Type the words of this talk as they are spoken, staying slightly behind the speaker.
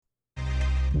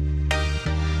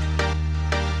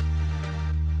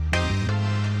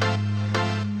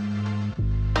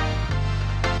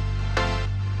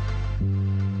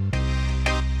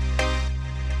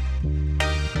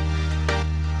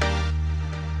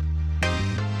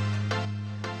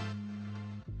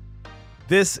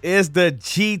This is the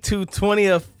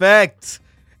G220 Effect,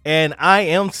 and I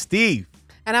am Steve.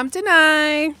 And I'm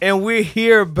Denai. And we're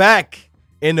here back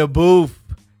in the booth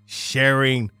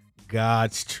sharing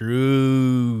God's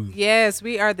truth. Yes,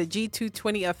 we are the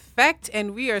G220 Effect,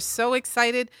 and we are so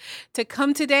excited to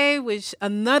come today with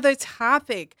another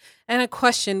topic and a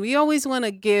question. We always want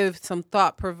to give some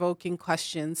thought-provoking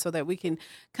questions so that we can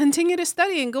continue to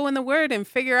study and go in the Word and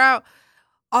figure out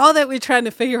all that we're trying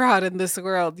to figure out in this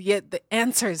world, yet the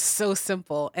answer is so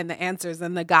simple, and the answer is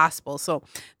in the gospel. So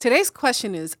today's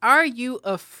question is, are you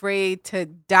afraid to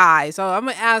die? So I'm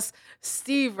going to ask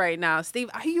Steve right now. Steve,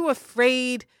 are you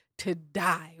afraid to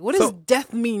die? What does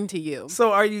death mean to you?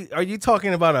 So are you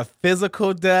talking about a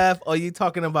physical death? Or are you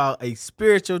talking about a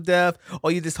spiritual death? Or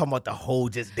are you just talking about the whole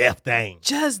just death thing?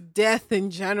 Just death in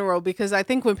general, because I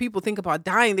think when people think about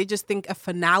dying, they just think of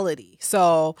finality.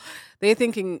 So they're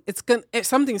thinking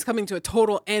something's coming to a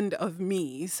total end of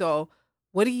me. So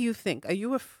what do you think? Are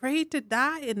you afraid to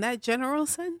die in that general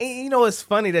sense? And you know, it's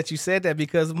funny that you said that,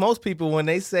 because most people, when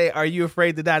they say, are you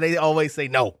afraid to die? They always say,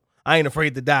 no, I ain't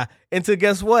afraid to die. Until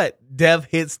guess what? Death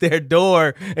hits their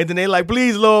door. And then they like,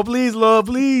 please, Lord, please, Lord,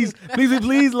 please,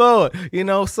 please, Lord. You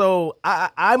know, so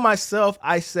I myself,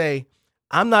 I say,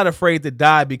 I'm not afraid to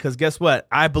die, because guess what?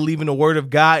 I believe in the word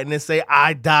of God, and they say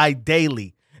I die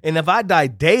daily. And if I die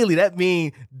daily, that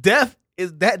means death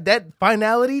is that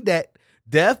finality, that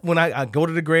death, when I go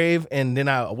to the grave and then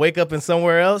I wake up in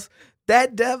somewhere else,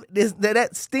 that death is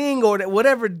that sting or that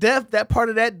whatever death, that part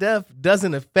of that death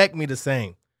doesn't affect me the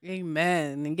same.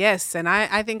 Amen. Yes. And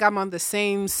I think I'm on the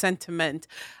same sentiment.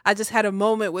 I just had a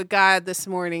moment with God this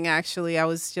morning, actually. I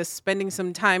was just spending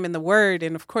some time in the Word.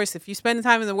 And of course, if you spend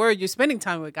time in the Word, you're spending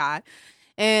time with God.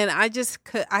 And I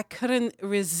couldn't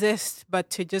resist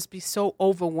but to just be so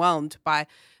overwhelmed by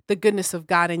the goodness of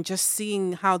God, and just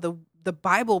seeing how the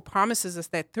Bible promises us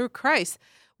that through Christ,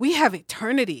 we have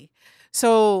eternity.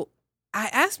 So I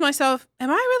asked myself,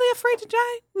 am I really afraid to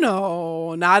die?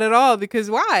 No, not at all. Because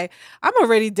why? I'm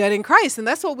already dead in Christ. And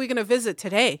that's what we're going to visit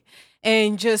today.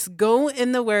 And just go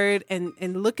in the Word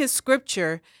and look at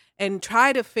Scripture and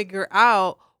try to figure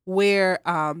out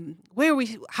how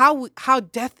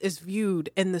death is viewed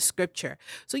in the Scripture.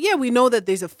 So yeah, we know that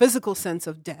there's a physical sense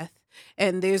of death,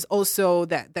 and there's also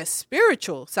that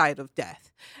spiritual side of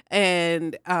death.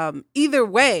 And either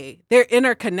way, they're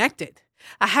interconnected.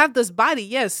 I have this body.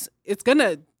 Yes,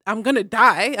 I'm going to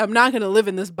die. I'm not going to live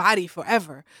in this body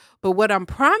forever. But what I'm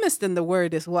promised in the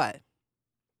Word is what?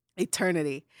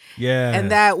 Eternity. Yeah. And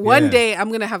that one day I'm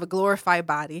going to have a glorified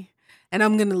body, and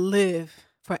I'm going to live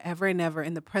forever and ever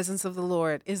in the presence of the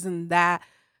Lord. Isn't that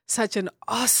such an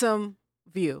awesome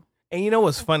view? And you know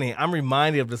what's funny? I'm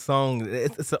reminded of the song.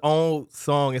 It's an old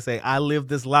song. It say, I live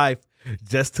this life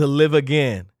just to live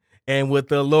again. And with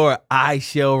the Lord, I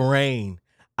shall reign.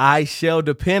 I shall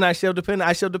depend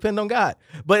on God.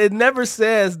 But it never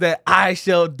says that I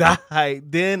shall die,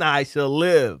 then I shall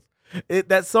live.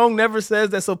 That song never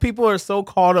says that. So people are so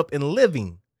caught up in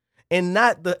living and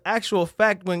not the actual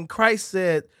fact when Christ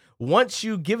said, once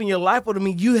you've given your life over to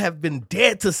me, you have been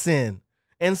dead to sin.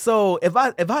 And so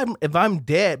if I'm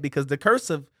dead, because the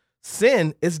curse of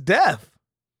sin is death.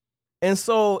 And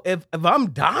so if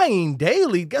I'm dying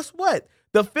daily, guess what?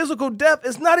 The physical death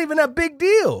is not even a big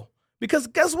deal. Because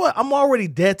guess what? I'm already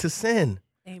dead to sin.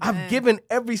 Amen. I've given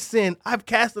every sin. I've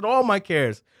casted all my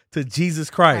cares to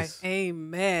Jesus Christ. Right.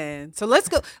 Amen. So let's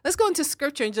go into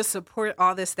Scripture and just support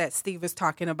all this that Steve is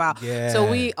talking about. Yeah. So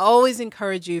we always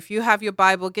encourage you, if you have your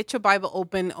Bible, get your Bible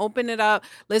open it up.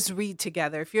 Let's read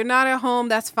together. If you're not at home,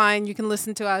 that's fine. You can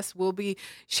listen to us. We'll be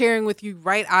sharing with you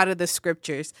right out of the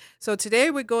Scriptures. So today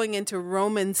we're going into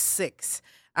Romans 6.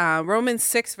 Romans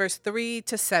 6, verse 3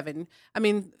 to 7. I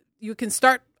mean, you can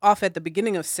start off at the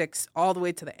beginning of 6 all the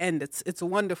way to the end. It's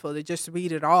wonderful to just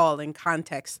read it all in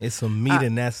context. It's some meat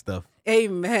in that stuff.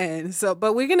 Amen. So,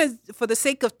 but we're going to, for the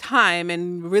sake of time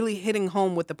and really hitting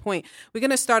home with the point, we're going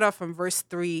to start off from verse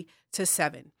 3 to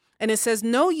 7. And it says,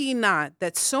 know ye not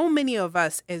that so many of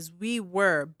us as we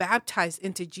were baptized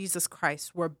into Jesus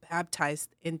Christ were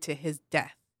baptized into his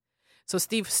death. So,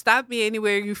 Steve, stop me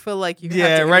anywhere you feel like you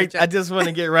have to right. interject. I just want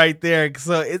to get right there.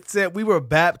 So it said we were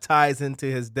baptized into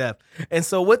his death. And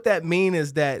so what that means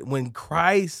is that when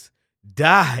Christ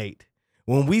died,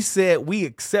 when we said we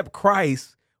accept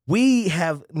Christ, we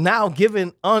have now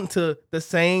given unto the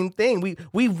same thing.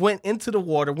 We went into the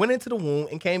water, went into the womb,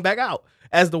 and came back out.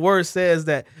 As the word says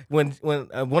that when one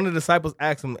of the disciples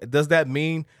asked him, does that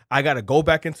mean I got to go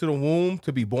back into the womb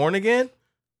to be born again?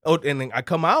 Oh, and then I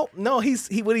come out? No, what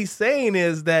he's saying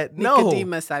is that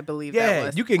Nicodemus, I believe that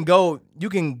was. you can go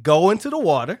into the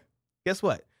water. Guess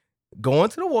what? go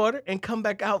into the water and come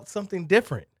back out something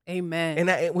different. Amen. And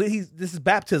this is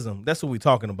baptism. That's what we're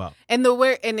talking about. And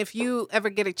if you ever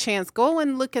get a chance, go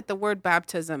and look at the word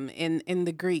baptism in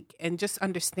the Greek and just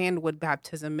understand what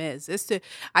baptism is.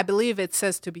 I believe it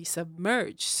says to be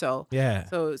submerged. So yeah.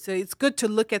 So it's good to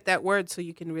look at that word so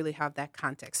you can really have that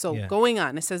context. So going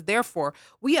on, it says, therefore,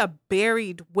 we are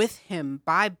buried with him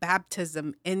by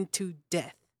baptism into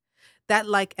death, that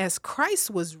like as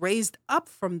Christ was raised up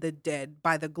from the dead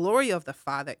by the glory of the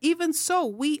Father, even so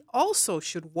we also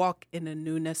should walk in a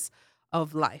newness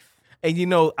of life.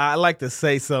 And I like to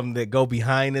say something that go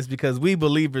behind this, because we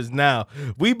believers now,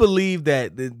 we believe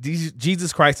that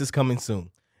Jesus Christ is coming soon.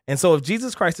 And so if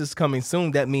Jesus Christ is coming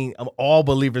soon, that means all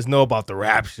believers know about the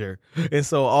rapture. And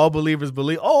so all believers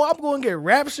believe, I'm going to get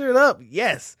raptured up.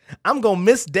 Yes, I'm going to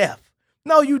miss death.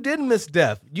 No, you didn't miss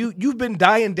death. You've been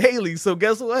dying daily. So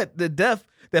guess what? The death,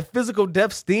 that physical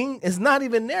death sting is not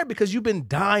even there, because you've been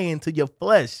dying to your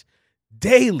flesh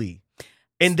daily.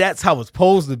 And that's how it's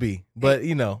supposed to be. But,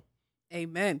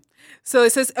 Amen. So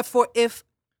it says, for if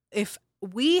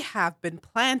we have been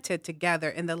planted together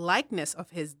in the likeness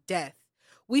of his death,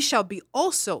 we shall be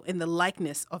also in the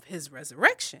likeness of his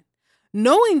resurrection.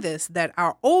 Knowing this, that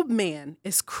our old man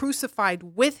is crucified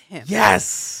with him.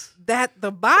 Yes. That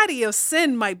the body of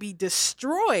sin might be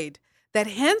destroyed, that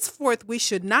henceforth we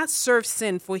should not serve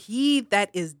sin, for he that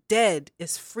is dead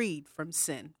is freed from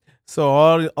sin. So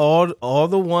all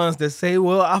the ones that say,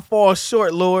 well, I fall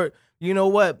short, Lord, you know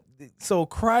what? So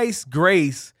Christ's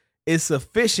grace is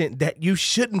sufficient that you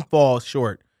shouldn't fall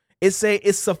short. It's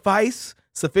suffice.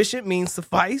 Sufficient means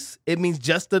suffice. It means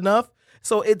just enough.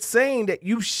 So it's saying that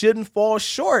you shouldn't fall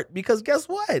short, because guess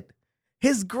what?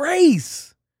 His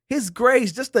grace,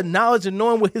 just the knowledge of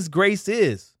knowing what his grace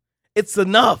is, it's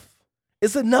enough.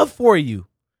 It's enough for you.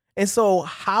 And so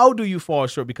how do you fall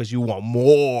short? Because you want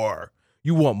more.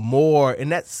 You want more,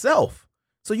 and that's self.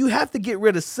 So you have to get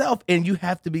rid of self, and you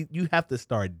have to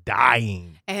start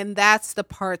dying. And that's the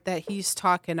part that he's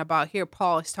talking about here.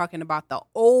 Paul is talking about the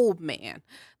old man.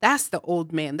 That's the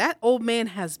old man. That old man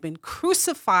has been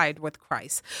crucified with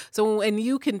Christ. So when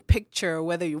you can picture,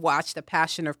 whether you watch The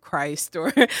Passion of Christ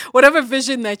or whatever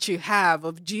vision that you have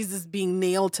of Jesus being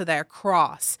nailed to that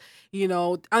cross,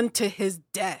 unto his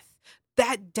death.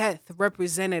 That death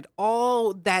represented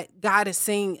all that God is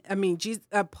saying. I mean,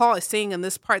 Paul is saying in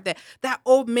this part that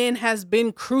old man has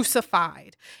been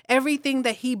crucified. Everything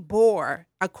that he bore,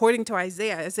 according to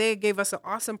Isaiah gave us an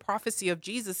awesome prophecy of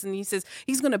Jesus. And he says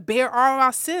he's going to bear all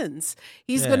our sins.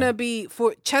 He's going to be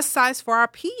chastised for our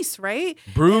peace, right?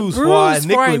 Bruised for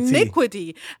our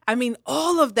iniquity. I mean,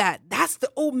 all of that. That's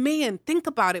the old man. Think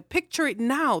about it. Picture it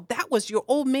now. That was your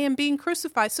old man being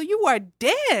crucified. So you are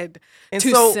dead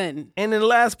to sin. And the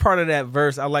last part of that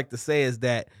verse I like to say is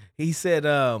that he said,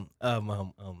 I'm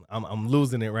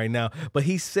losing it right now, but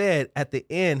he said at the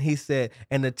end,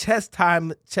 and the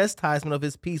chastisement of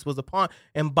his peace was upon,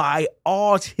 and by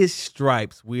all his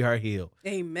stripes we are healed.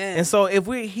 Amen. And so if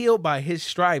we're healed by his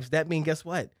stripes, that means, guess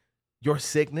what? Your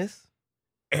sickness,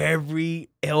 every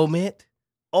ailment,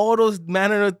 all those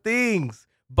manner of things,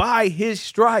 by his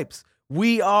stripes,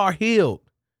 we are healed.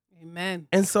 Amen.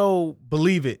 And so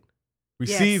believe it,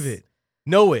 receive it,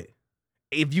 know it.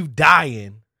 If you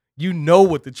dying, you know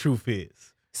what the truth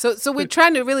is. So we're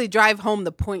trying to really drive home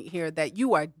the point here that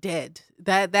you are dead.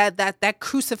 That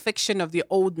crucifixion of the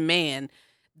old man,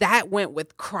 that went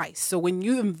with Christ. So when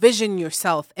you envision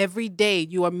yourself every day,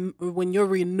 when you're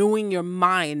renewing your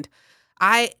mind,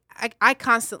 I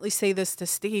constantly say this to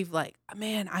Steve, like,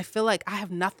 man, I feel like I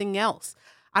have nothing else.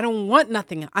 I don't want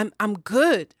nothing. I'm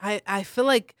good. I feel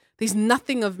like there's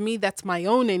nothing of me that's my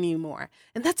own anymore.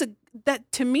 And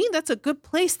to me, that's a good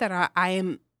place that I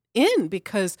am in,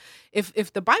 because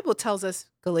if the Bible tells us,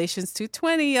 Galatians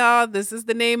 2:20, y'all, this is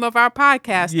the name of our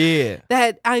podcast,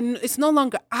 that it's no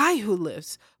longer I who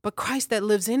lives, but Christ that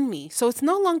lives in me. So it's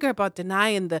no longer about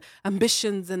denying the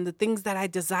ambitions and the things that I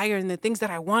desire and the things that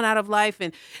I want out of life.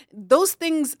 And those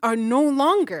things are no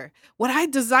longer. What I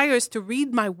desire is to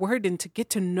read my word and to get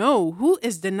to know who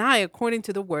is denied according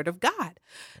to the word of God.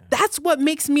 That's what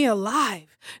makes me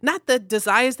alive. Not the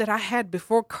desires that I had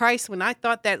before Christ, when I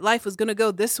thought that life was going to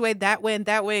go this way, that way, and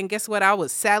that way. And guess what? I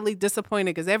was sadly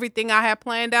disappointed, because everything I had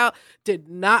planned out did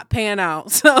not pan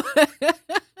out. So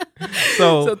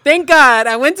thank God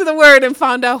I went to the word and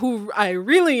found out who I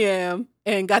really am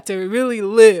and got to really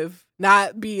live,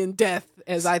 not be in death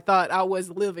as I thought I was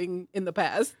living in the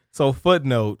past. So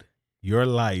footnote, your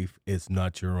life is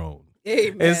not your own.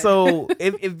 Amen. And so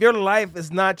if your life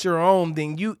is not your own,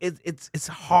 then it's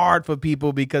hard for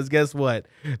people, because guess what?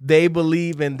 They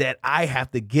believe in that I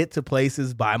have to get to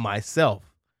places by myself.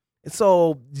 And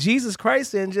so Jesus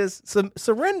Christ and just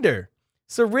surrender.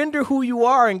 Surrender who you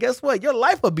are. And guess what? Your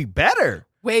life will be better.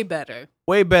 Way better.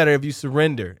 Way better if you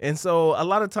surrender. And so a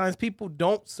lot of times people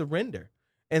don't surrender.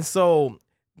 And so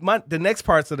the next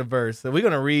parts of the verse, so we're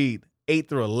going to read 8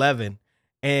 through 11.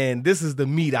 And this is the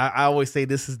meat. I always say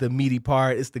this is the meaty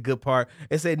part. It's the good part.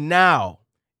 It said, now,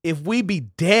 if we be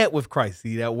dead with Christ,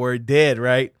 see that word dead,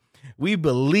 right? We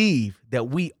believe that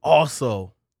we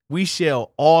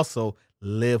shall also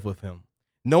live with him,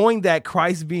 knowing that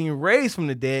Christ being raised from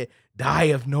the dead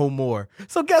dieth no more.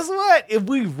 So guess what? If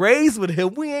we raised with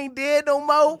him, we ain't dead no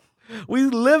more. We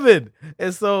living.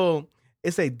 And so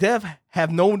it say death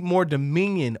have no more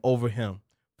dominion over him.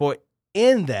 For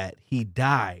in that he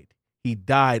died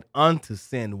unto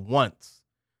sin once.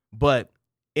 But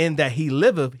in that he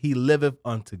liveth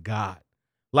unto God.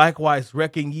 Likewise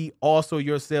reckon ye also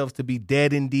yourselves to be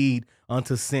dead indeed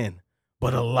unto sin,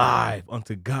 but alive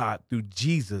unto God through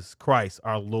Jesus Christ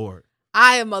our Lord.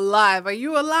 I am alive. Are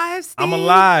you alive, Steve? I'm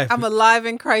alive. I'm alive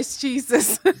in Christ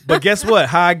Jesus. But guess what?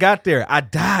 How I got there, I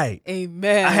died.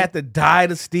 Amen. I had to die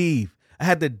to Steve. I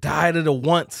had to die to the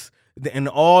wants and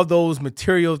all those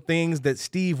material things that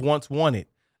Steve once wanted.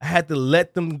 I had to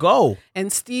let them go.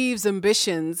 And Steve's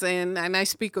ambitions, and I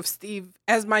speak of Steve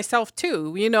as myself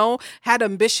too, had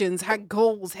ambitions, had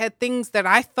goals, had things that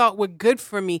I thought were good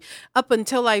for me up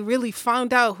until I really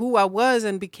found out who I was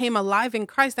and became alive in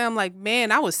Christ. And I'm like,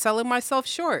 man, I was selling myself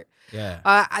short.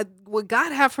 Yeah. What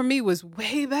God had for me was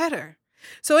way better.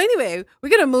 So anyway, we're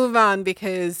going to move on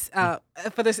because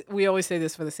for this, we always say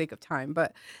this for the sake of time.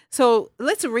 But so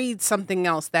let's read something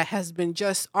else that has been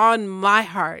just on my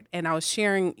heart. And I was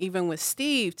sharing even with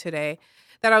Steve today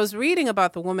that I was reading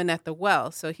about the woman at the well.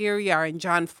 So here we are in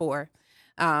John 4.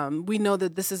 We know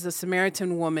that this is a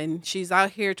Samaritan woman. She's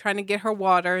out here trying to get her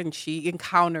water and she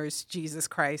encounters Jesus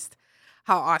Christ.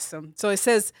 How awesome. So it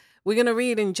says, we're going to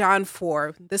read in John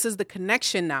 4. This is the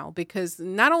connection now, because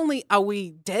not only are we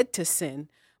dead to sin,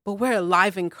 but we're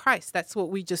alive in Christ. That's what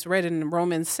we just read in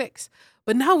Romans 6.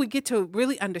 But now we get to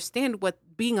really understand what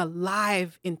being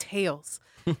alive entails.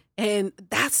 And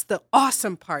that's the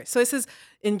awesome part. So it says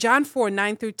in John 4,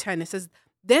 9 through 10, it says,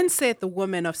 then saith the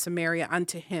woman of Samaria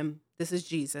unto him, this is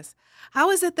Jesus, how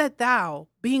is it that thou,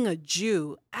 being a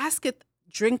Jew, asketh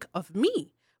drink of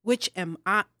me, which am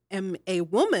a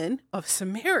woman of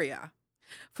Samaria?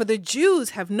 For the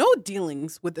Jews have no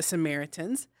dealings with the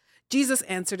Samaritans. Jesus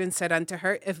answered and said unto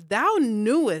her, if thou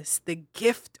knewest the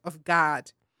gift of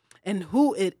God, and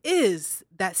who it is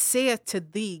that saith to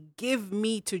thee, give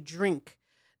me to drink,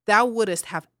 thou wouldest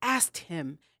have asked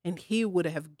him, and he would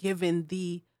have given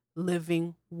thee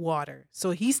living water.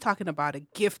 So he's talking about a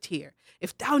gift here.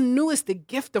 If thou knewest the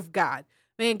gift of God,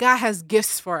 man, God has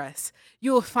gifts for us.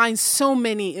 You will find so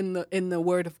many in the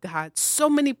Word of God, so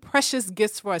many precious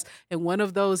gifts for us. And one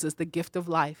of those is the gift of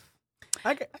life.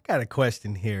 I got a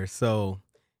question here. So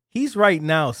he's right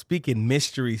now speaking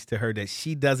mysteries to her that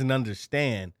she doesn't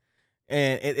understand.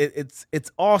 And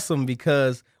it's awesome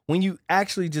because when you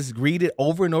actually just read it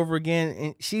over and over again,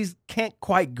 and she can't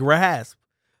quite grasp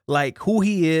like who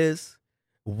he is,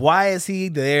 why is he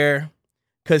there?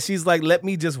 Because she's like, let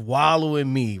me just wallow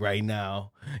in me right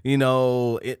now.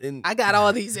 I got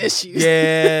all these issues.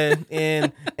 Yeah.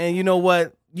 And you know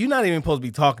what? You're not even supposed to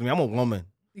be talking to me. I'm a woman.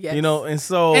 Yes.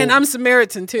 And I'm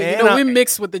Samaritan too. We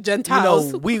mixed with the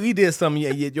Gentiles. We did something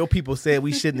your people said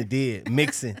we shouldn't have did,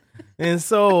 mixing. And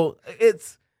so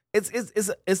it's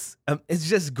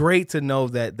just great to know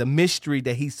that the mystery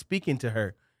that he's speaking to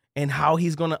her and how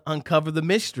he's going to uncover the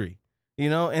mystery,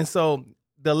 And so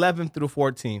the 11th through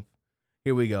 14th,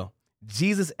 here we go.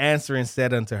 Jesus answering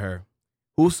said unto her,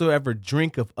 whosoever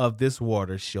drinketh of this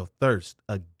water shall thirst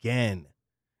again.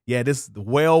 Yeah, this is the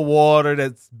well water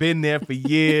that's been there for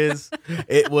years.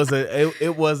 It was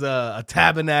a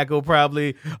tabernacle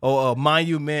probably, or a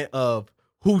monument of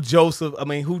who Jacob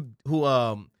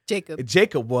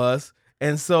was.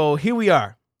 And so here we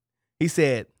are. He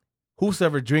said,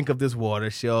 whosoever drink of this water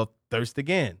shall thirst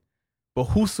again. But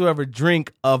whosoever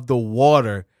drink of the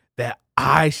water that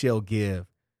I shall give,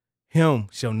 him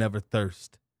shall never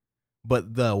thirst.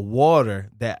 But the water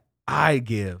that I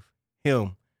give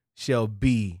him shall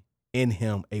be in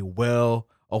him a well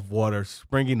of water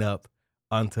springing up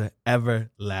unto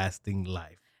everlasting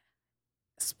life.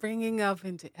 Springing up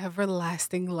into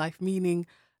everlasting life, meaning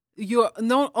you're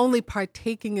not only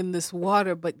partaking in this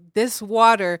water, but this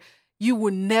water, you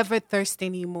will never thirst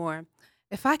anymore.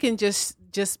 If I can just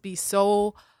be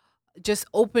so just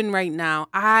open right now,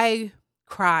 I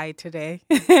cried today.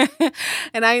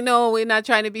 And I know we're not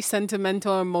trying to be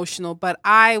sentimental or emotional, but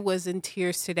I was in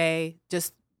tears today,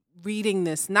 just reading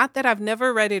this. Not that I've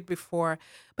never read it before,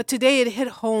 but today it hit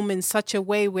home in such a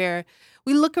way where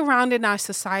we look around in our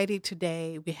society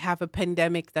today. We have a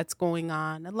pandemic that's going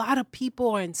on. A lot of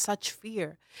people are in such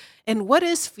fear. And what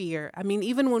is fear? I mean,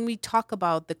 even when we talk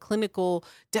about the clinical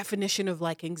definition of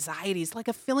like anxiety, it's like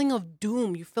a feeling of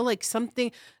doom. You feel like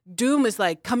doom is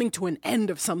like coming to an end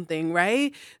of something,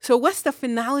 right? So what's the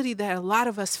finality that a lot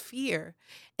of us fear?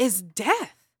 Is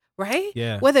death, right?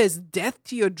 Yeah. Whether it's death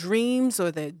to your dreams or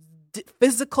the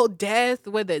physical death,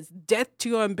 whether it's death to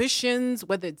your ambitions,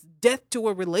 whether it's death to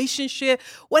a relationship,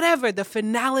 whatever, the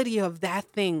finality of that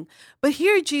thing. But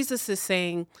here Jesus is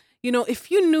saying,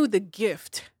 if you knew the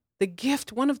gift,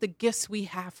 one of the gifts we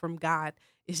have from God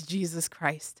is Jesus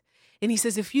Christ. And he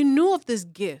says, if you knew of this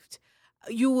gift,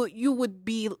 you would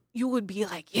be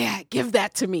like, yeah, give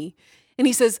that to me. And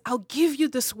he says, I'll give you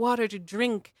this water to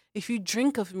drink if you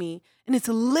drink of me. And it's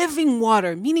living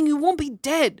water, meaning you won't be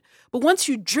dead. But once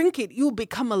you drink it, you'll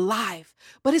become alive.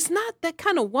 But it's not that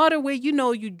kind of water where,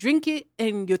 you drink it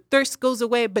and your thirst goes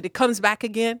away, but it comes back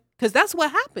again. Because that's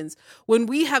what happens when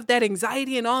we have that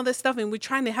anxiety and all this stuff and we're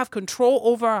trying to have control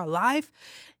over our life.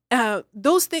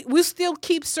 Those things, we still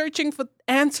keep searching for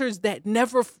answers that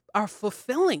never are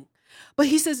fulfilling. But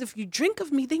he says, if you drink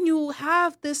of me, then you will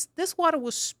have this water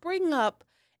will spring up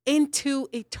into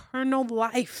eternal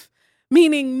life.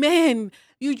 Meaning, man,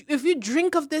 if you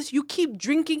drink of this, you keep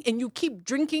drinking and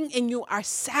you are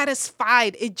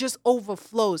satisfied. It just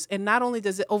overflows. And not only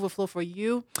does it overflow for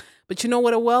you, but you know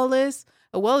what a well is?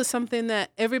 A well is something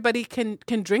that everybody can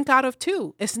drink out of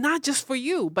too. It's not just for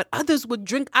you, but others would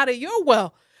drink out of your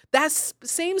well. That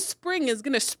same spring is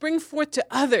going to spring forth to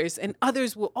others, and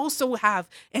others will also have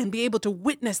and be able to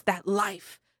witness that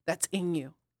life that's in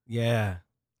you. Yeah.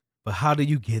 But how do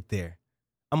you get there?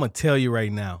 I'm going to tell you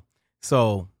right now.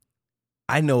 So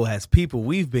I know as people,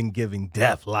 we've been giving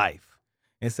death life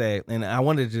and I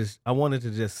wanted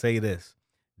to just say this.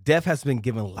 Death has been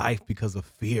given life because of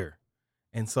fear.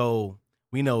 And so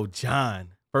we know 1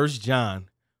 John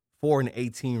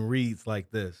 4:18 reads like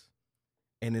this.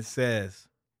 And it says,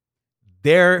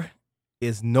 there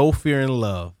is no fear in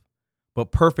love,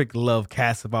 but perfect love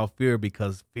casteth out fear,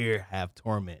 because fear hath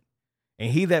torment.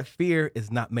 And he that fear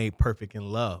is not made perfect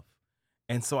in love.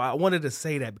 And so I wanted to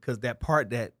say that because that part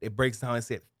that it breaks down and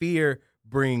said fear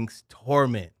brings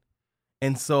torment.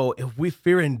 And so if we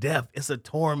fear in death, it's a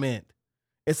torment.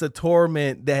 It's a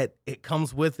torment that it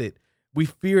comes with it. We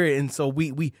fear it, and so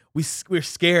we're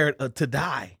scared to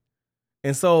die.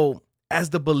 And so as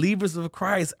the believers of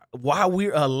Christ, while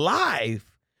we're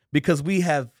alive, because we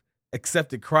have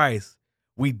accepted Christ,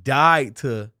 we died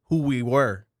to who we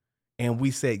were. And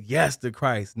we said yes to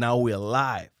Christ. Now we're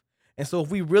alive. And so if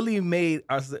we really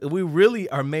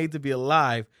are made to be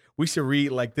alive, we should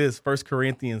read like this, 1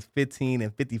 Corinthians 15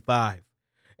 and 55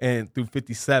 and through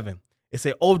 57. It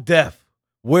says, O death,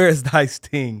 where is thy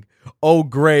sting? O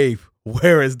grave,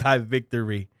 where is thy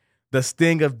victory? The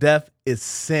sting of death is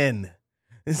sin.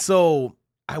 And so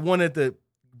I wanted to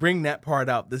bring that part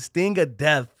out. The sting of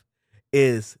death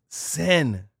is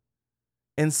sin.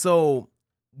 And so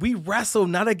we wrestle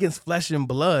not against flesh and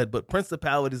blood, but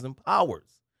principalities and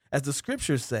powers, as the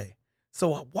scriptures say.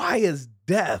 So why is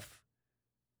death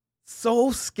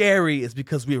so scary? Is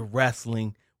because we're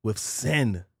wrestling with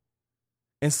sin.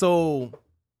 And so,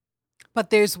 but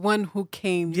there's one who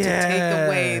came to take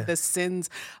away the sins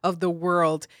of the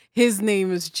world. His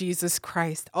name is Jesus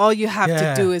Christ. All you have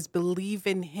to do is believe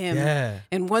in him.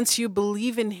 And once you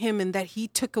believe in him and that he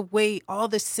took away all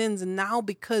the sins, and now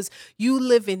because you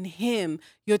live in him,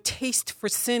 your taste for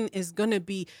sin is going to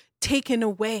be taken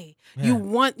away.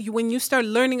 When you start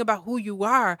learning about who you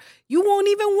are, you won't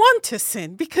even want to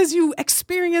sin because you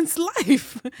experience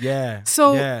life.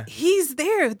 So he's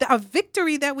there. The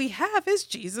victory that we have is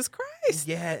Jesus Christ.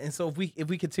 And so if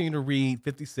we continue to read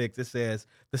 56, it says,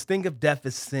 the sting of death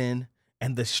is sin,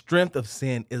 and the strength of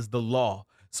sin is the law.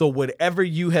 So whatever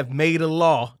you have made a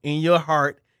law in your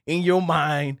heart, in your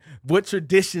mind, what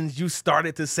traditions you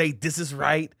started to say, this is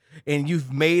right, and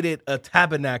you've made it a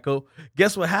tabernacle,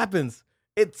 guess what happens?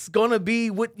 It's going to be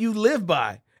what you live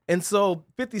by. And so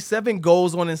 57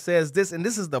 goes on and says this, and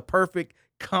this is the perfect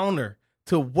counter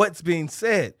to what's being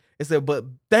said. It said, but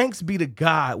thanks be to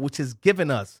God, which has given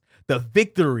us the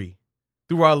victory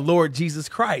through our Lord Jesus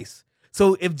Christ.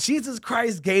 So if Jesus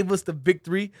Christ gave us the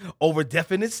victory over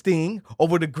death and its sting,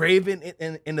 over the grave and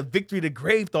the victory the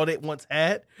grave thought it once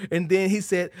had, and then he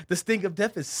said the sting of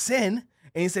death is sin,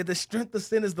 and he said the strength of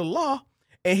sin is the law,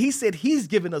 and he said he's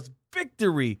given us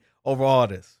victory over all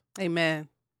this. Amen.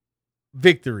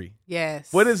 Victory.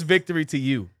 Yes. What is victory to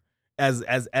you?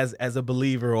 as a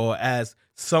believer or as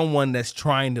someone that's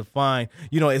trying to find,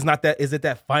 it's not that, is it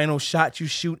that final shot you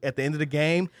shoot at the end of the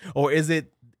game, or it's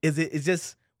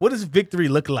just, what does victory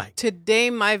look like? Today,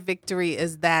 my victory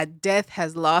is that death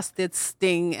has lost its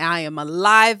sting. I am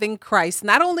alive in Christ.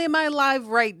 Not only am I alive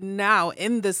right now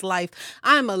in this life,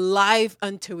 I'm alive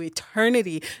unto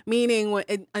eternity, meaning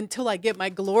until I get my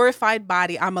glorified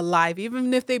body, I'm alive.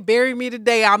 Even if they bury me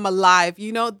today, I'm alive.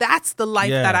 That's the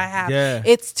life that I have. Yeah.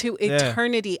 It's to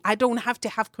eternity. I don't have to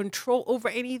have control over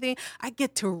anything. I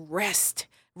get to rest.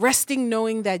 Resting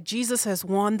knowing that Jesus has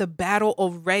won the battle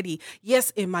already.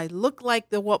 Yes, it might look like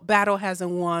the battle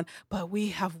hasn't won, but we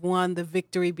have won the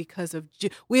victory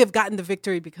we have gotten the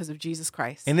victory because of Jesus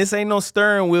Christ. And this ain't no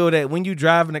steering wheel that when you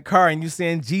drive in a car and you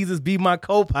saying, Jesus be my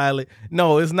co-pilot.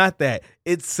 No, it's not that.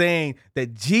 It's saying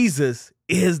that Jesus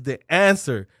is the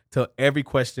answer to every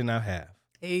question I have.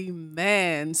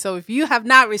 Amen. So if you have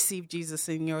not received Jesus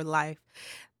in your life,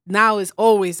 now is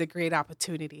always a great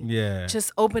opportunity. Yeah.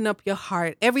 Just open up your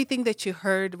heart. Everything that you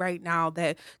heard right now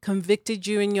that convicted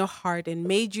you in your heart and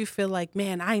made you feel like,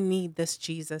 man, I need this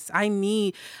Jesus. I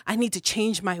need to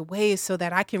change my ways so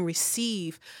that I can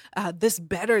receive this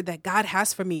better that God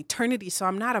has for me, eternity. So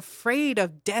I'm not afraid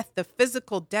of death, the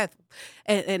physical death.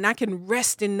 And I can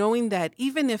rest in knowing that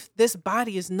even if this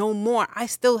body is no more, I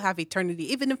still have eternity.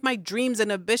 Even if my dreams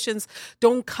and ambitions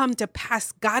don't come to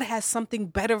pass, God has something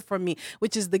better for me,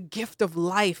 which is the gift of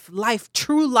life,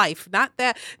 true life, not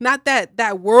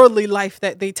that worldly life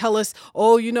that they tell us,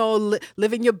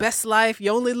 living your best life,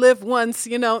 you only live once,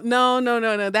 no,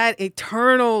 that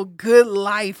eternal good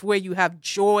life where you have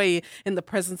joy in the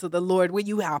presence of the Lord, where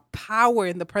you have power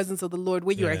in the presence of the Lord,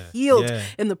 where you are healed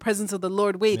in the presence of the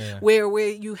Lord, where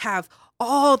you have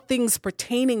all things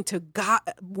pertaining to God,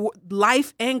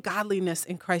 life and godliness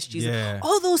in Christ Jesus. Yeah.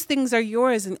 All those things are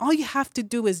yours. And all you have to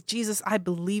do is, Jesus, I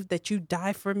believe that you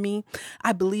died for me.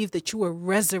 I believe that you were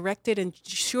resurrected. And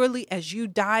surely as you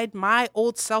died, my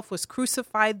old self was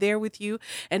crucified there with you.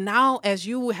 And now as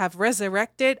you have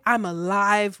resurrected, I'm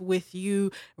alive with you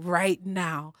right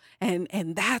now.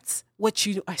 And that's what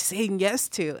you are saying yes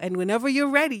to. And whenever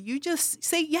you're ready, you just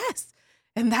say yes.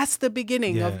 And that's the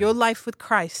beginning of your life with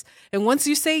Christ. And once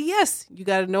you say yes, you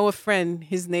got to know a friend.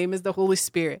 His name is the Holy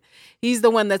Spirit. He's the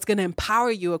one that's going to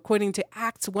empower you according to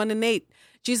Acts 1:8.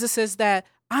 Jesus says that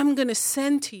I'm going to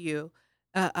send to you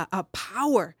a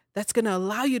power that's going to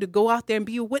allow you to go out there and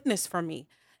be a witness for me.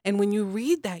 And when you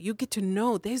read that, you get to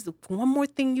know there's one more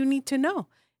thing you need to know.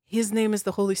 His name is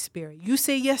the Holy Spirit. You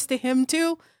say yes to him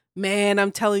too. Man,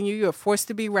 I'm telling you, you're a force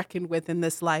to be reckoned with in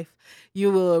this life.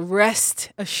 You will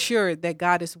rest assured that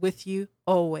God is with you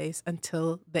always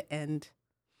until the end.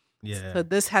 Yeah. So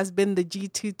this has been the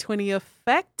G220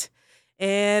 effect.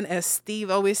 And as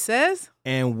Steve always says,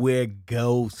 and we're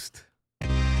ghost.